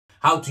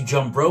How to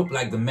jump rope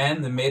like the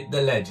man, the myth,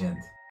 the legend.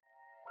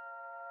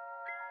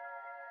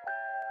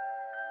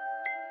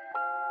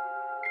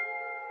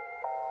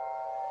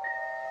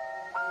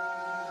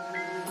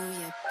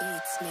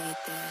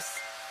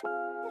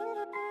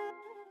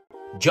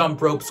 Jump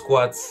rope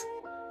squats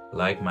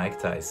like Mike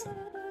Tyson.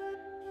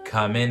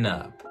 Coming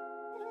up.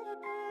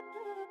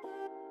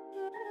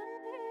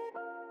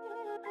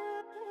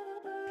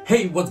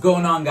 Hey, what's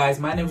going on guys?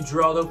 My name is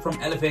Geraldo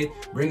from Elevate,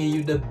 bringing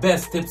you the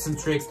best tips and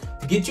tricks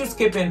to get you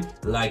skipping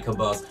like a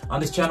boss. On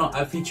this channel,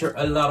 I feature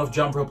a lot of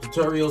jump rope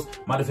tutorials,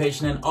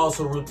 motivation and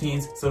also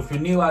routines. So if you're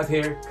new out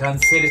here,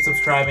 consider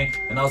subscribing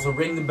and also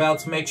ring the bell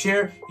to make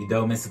sure you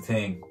don't miss a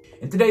thing.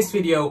 In today's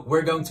video,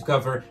 we're going to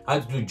cover how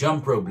to do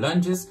jump rope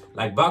lunges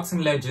like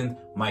boxing legend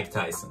Mike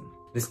Tyson.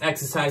 This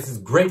exercise is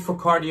great for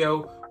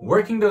cardio,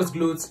 working those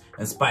glutes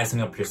and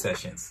spicing up your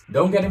sessions.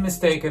 Don't get it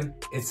mistaken,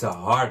 it's a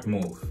hard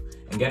move.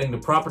 And getting the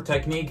proper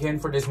technique in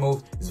for this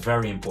move is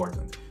very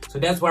important. So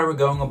that's why we're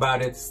going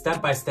about it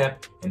step by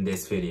step in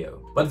this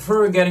video. But before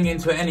we're getting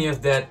into any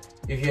of that,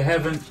 if you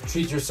haven't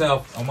treated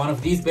yourself on one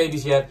of these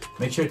babies yet,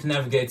 make sure to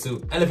navigate to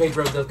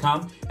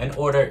elevaterope.com and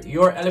order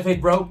your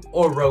Elevate rope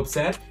or rope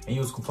set and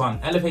use coupon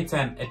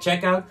Elevate10 at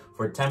checkout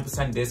for a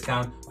 10%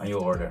 discount on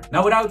your order.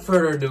 Now without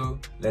further ado,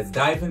 let's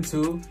dive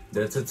into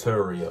the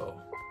tutorial.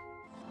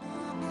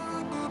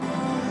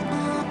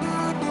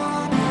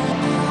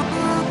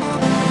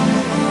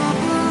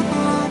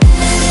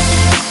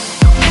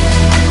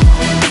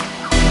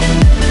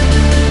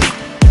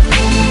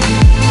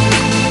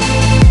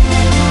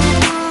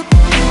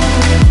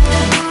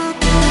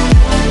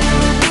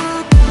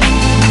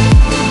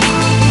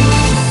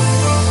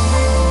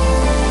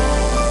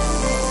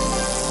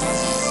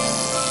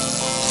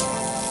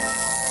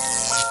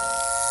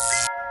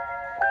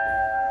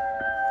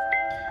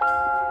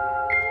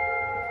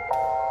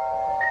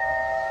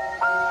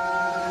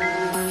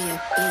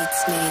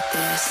 Made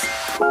this.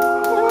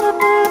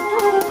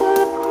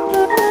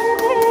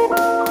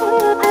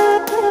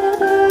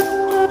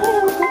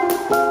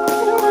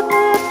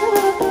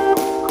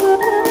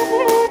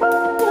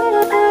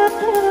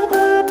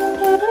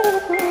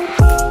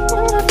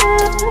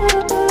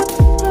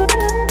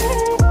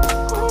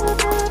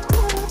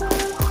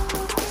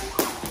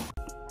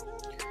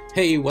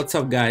 Hey, what's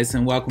up guys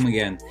and welcome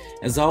again.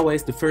 As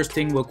always, the first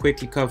thing we'll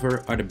quickly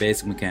cover are the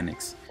basic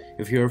mechanics.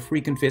 If you're a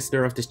frequent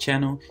visitor of this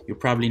channel, you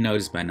probably know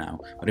this by now,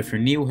 but if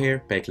you're new here,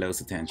 pay close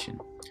attention.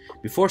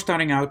 Before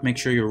starting out, make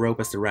sure your rope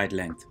has the right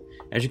length.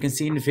 As you can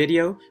see in the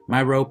video,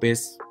 my rope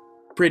is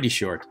pretty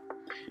short.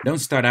 Don't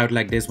start out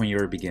like this when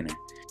you're a beginner.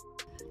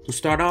 To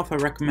start off, I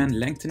recommend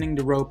lengthening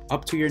the rope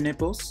up to your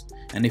nipples,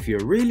 and if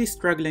you're really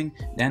struggling,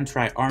 then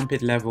try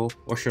armpit level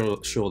or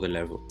shoulder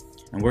level,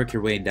 and work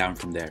your way down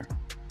from there.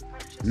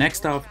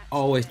 Next off,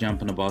 always jump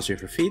on the balls with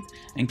your feet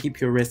and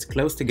keep your wrists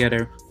close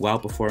together while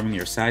performing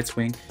your side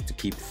swing to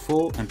keep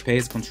full and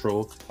paced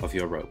control of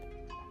your rope.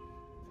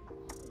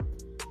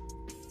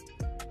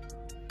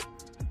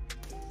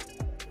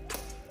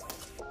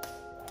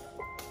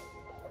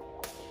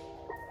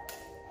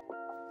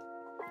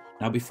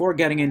 Now before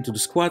getting into the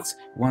squats,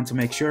 you want to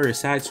make sure your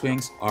side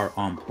swings are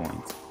on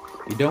point.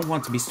 You don't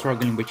want to be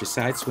struggling with your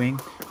side swing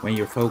when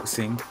you're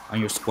focusing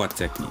on your squat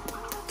technique.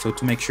 So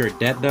to make sure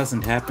that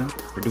doesn't happen,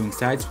 we're doing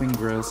side swing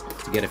drills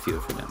to get a feel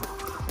for them.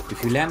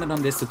 If you landed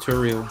on this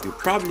tutorial, you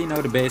probably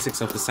know the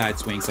basics of the side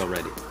swings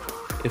already.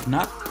 If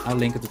not, I'll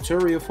link a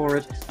tutorial for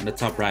it on the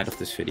top right of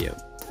this video.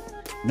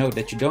 Note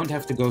that you don't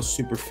have to go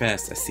super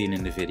fast as seen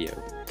in the video.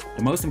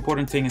 The most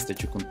important thing is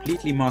that you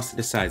completely master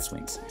the side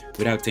swings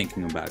without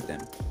thinking about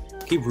them.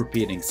 Keep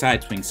repeating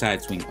side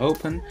swing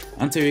open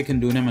until you can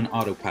do them on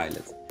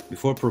autopilot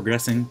before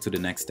progressing to the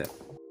next step.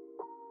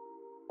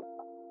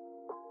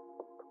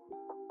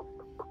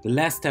 The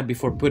last step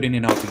before putting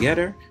it all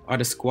together are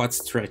the squat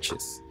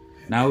stretches.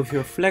 Now if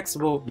you're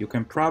flexible, you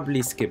can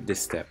probably skip this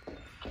step.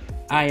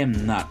 I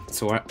am not,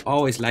 so I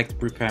always like to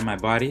prepare my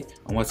body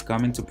on what's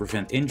coming to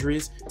prevent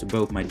injuries to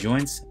both my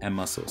joints and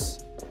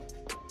muscles.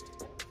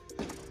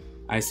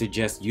 I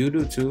suggest you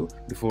do too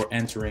before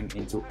entering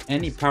into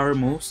any power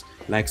moves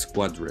like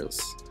squat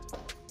drills.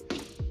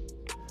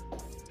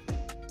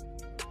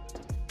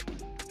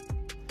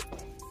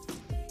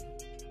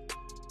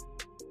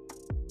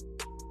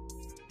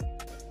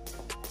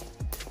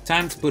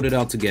 Time to put it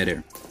all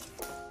together.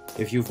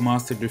 If you've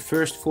mastered the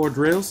first 4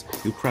 drills,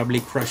 you'll probably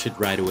crush it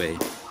right away.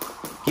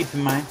 Keep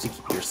in mind to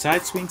keep your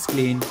side swings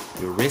clean,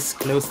 your wrists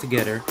close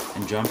together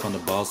and jump on the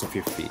balls of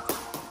your feet.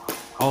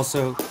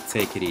 Also,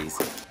 take it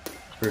easy.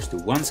 First do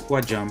 1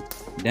 squat jump,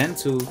 then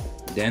 2,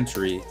 then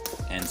 3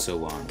 and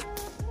so on.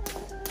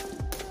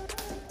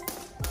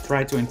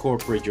 Try to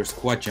incorporate your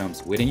squat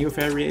jumps within your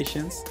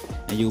variations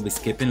and you'll be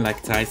skipping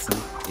like Tyson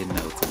in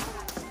no time.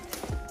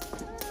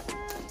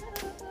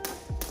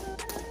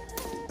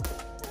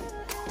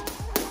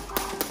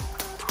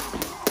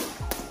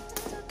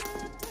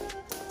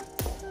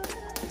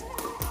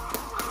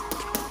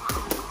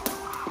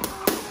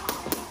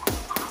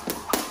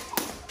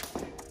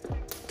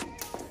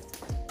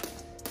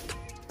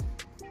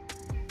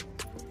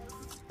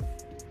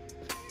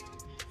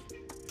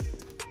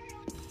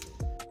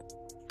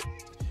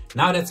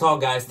 Now that's all,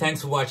 guys.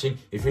 Thanks for watching.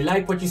 If you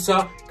like what you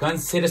saw,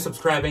 consider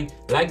subscribing,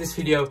 like this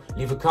video,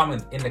 leave a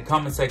comment in the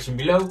comment section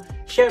below,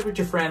 share it with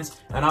your friends,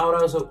 and I would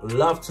also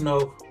love to know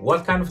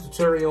what kind of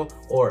tutorial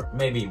or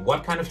maybe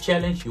what kind of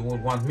challenge you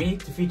would want me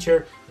to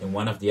feature in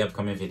one of the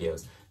upcoming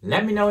videos.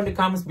 Let me know in the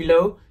comments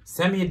below,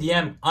 send me a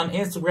DM on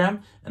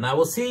Instagram, and I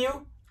will see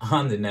you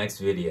on the next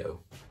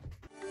video.